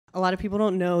A lot of people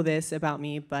don't know this about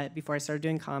me, but before I started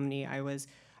doing comedy, I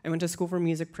went to school for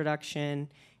music production,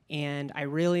 and I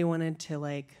really wanted to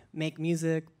like make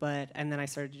music, and then I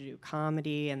started to do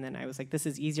comedy, and then I was like, this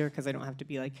is easier because I don't have to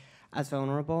be like as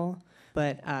vulnerable.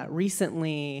 But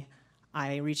recently,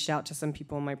 I reached out to some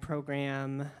people in my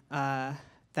program,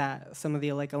 that some of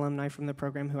the like alumni from the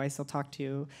program who I still talk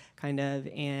to, kind of,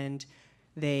 and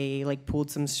they like pulled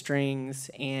some strings,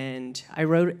 and I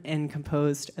wrote and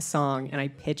composed a song, and I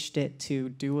pitched it to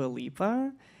Dua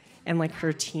Lipa and like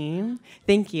her team.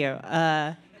 Thank you.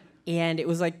 And it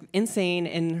was like insane,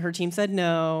 and her team said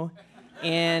no,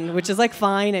 and which is like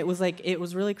fine. It was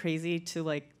really crazy to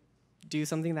like do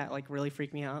something that like really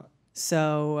freaked me out.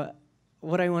 So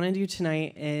what I want to do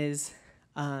tonight is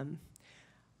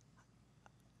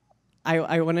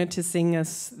I wanted to sing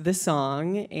us this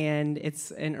song, and it's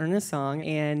an earnest song,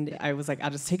 and I was like, I'll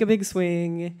just take a big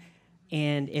swing,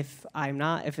 and if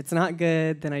it's not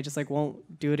good, then I just like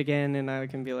won't do it again, and I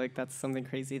can be like, that's something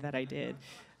crazy that I did.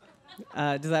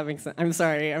 Does that make sense? I'm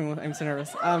sorry, I'm so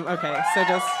nervous. Okay, so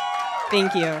just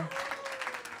thank you.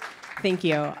 Thank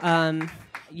you.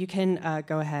 You can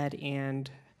go ahead and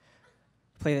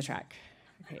play the track.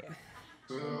 Okay.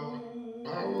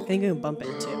 I think you can bump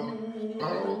it too.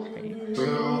 Great.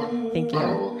 Thank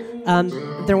you.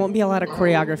 There won't be a lot of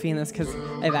choreography in this because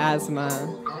I have asthma,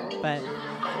 but.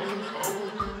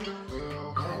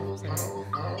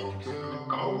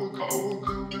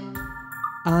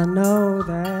 I know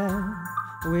that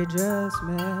we just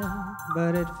met,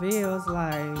 but it feels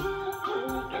like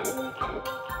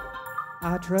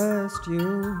I trust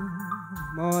you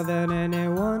more than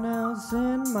anyone else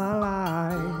in my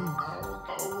life.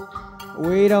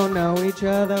 We don't know each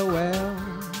other well,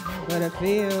 but it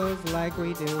feels like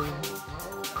we do.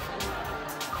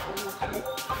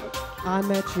 I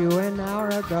met you an hour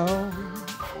ago,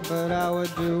 but I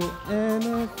would do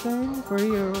anything for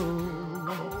you.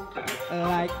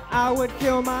 Like I would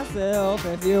kill myself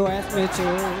if you asked me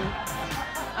to.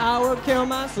 I would kill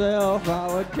myself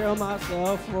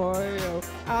for you.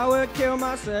 I would kill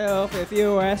myself if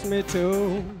you asked me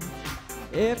to.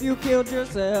 If you killed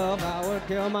yourself, I would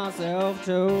kill myself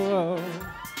too.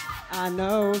 I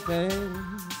know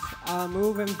things are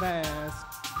moving fast.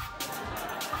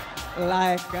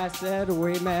 Like I said,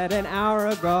 we met an hour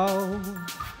ago.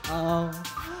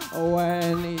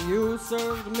 When you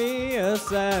served me a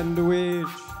sandwich.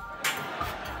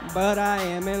 But I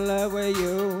am in love with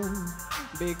you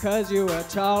because you are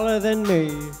taller than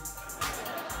me.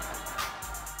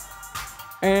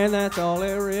 And that's all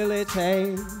it really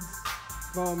takes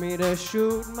for me to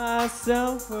shoot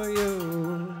myself for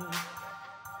you.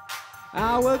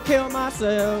 I would kill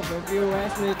myself if you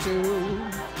asked me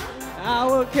to. I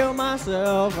would kill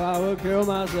myself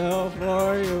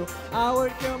for you. I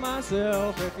would kill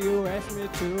myself if you asked me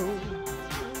to.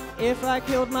 If I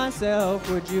killed myself,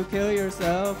 would you kill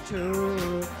yourself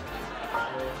too?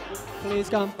 Please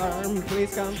confirm,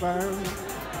 please confirm.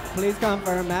 Please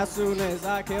confirm as soon as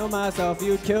I kill myself,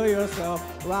 you'd kill yourself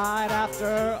right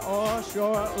after or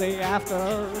shortly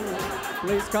after.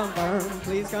 Please confirm,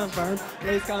 please confirm,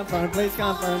 please confirm, please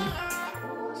confirm.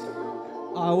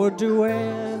 I would do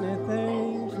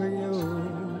anything for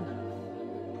you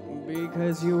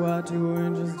because you are 2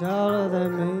 inches taller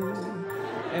than me,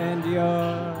 and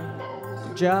your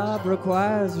job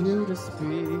requires you to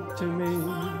speak to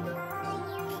me.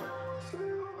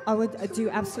 I would do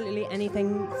absolutely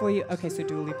anything for you. Okay, so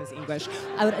Dua Lipa's English.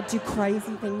 I would do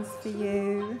crazy things for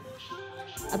you.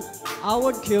 I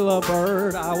would kill a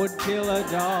bird, I would kill a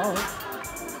dog,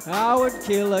 I would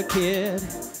kill a kid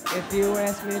if you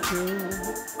asked me to.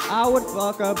 I would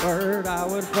fuck a bird, I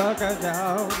would fuck a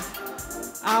dog,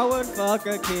 I would fuck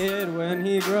a kid when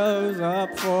he grows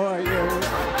up for you.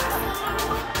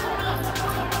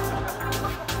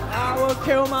 I would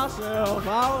kill myself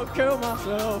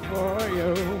for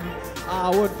you. I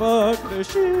would fuck the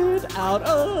shit out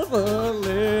of a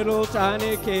little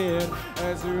tiny kid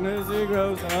as soon as he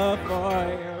grows up for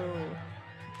you.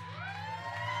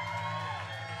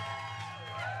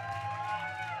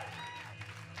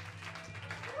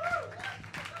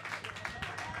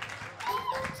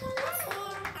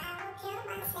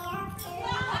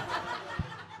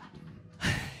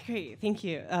 Great, thank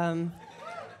you.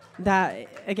 That,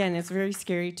 again, it's very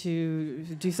scary to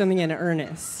do something in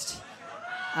earnest.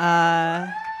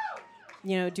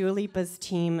 You know, Dua Lipa's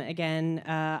team, again,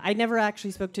 I never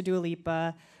actually spoke to Dua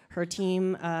Lipa. Her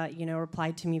team,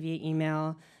 replied to me via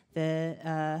email.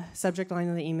 The subject line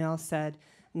of the email said,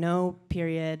 "No,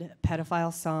 period,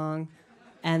 pedophile song,"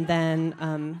 and then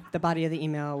the body of the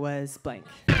email was blank.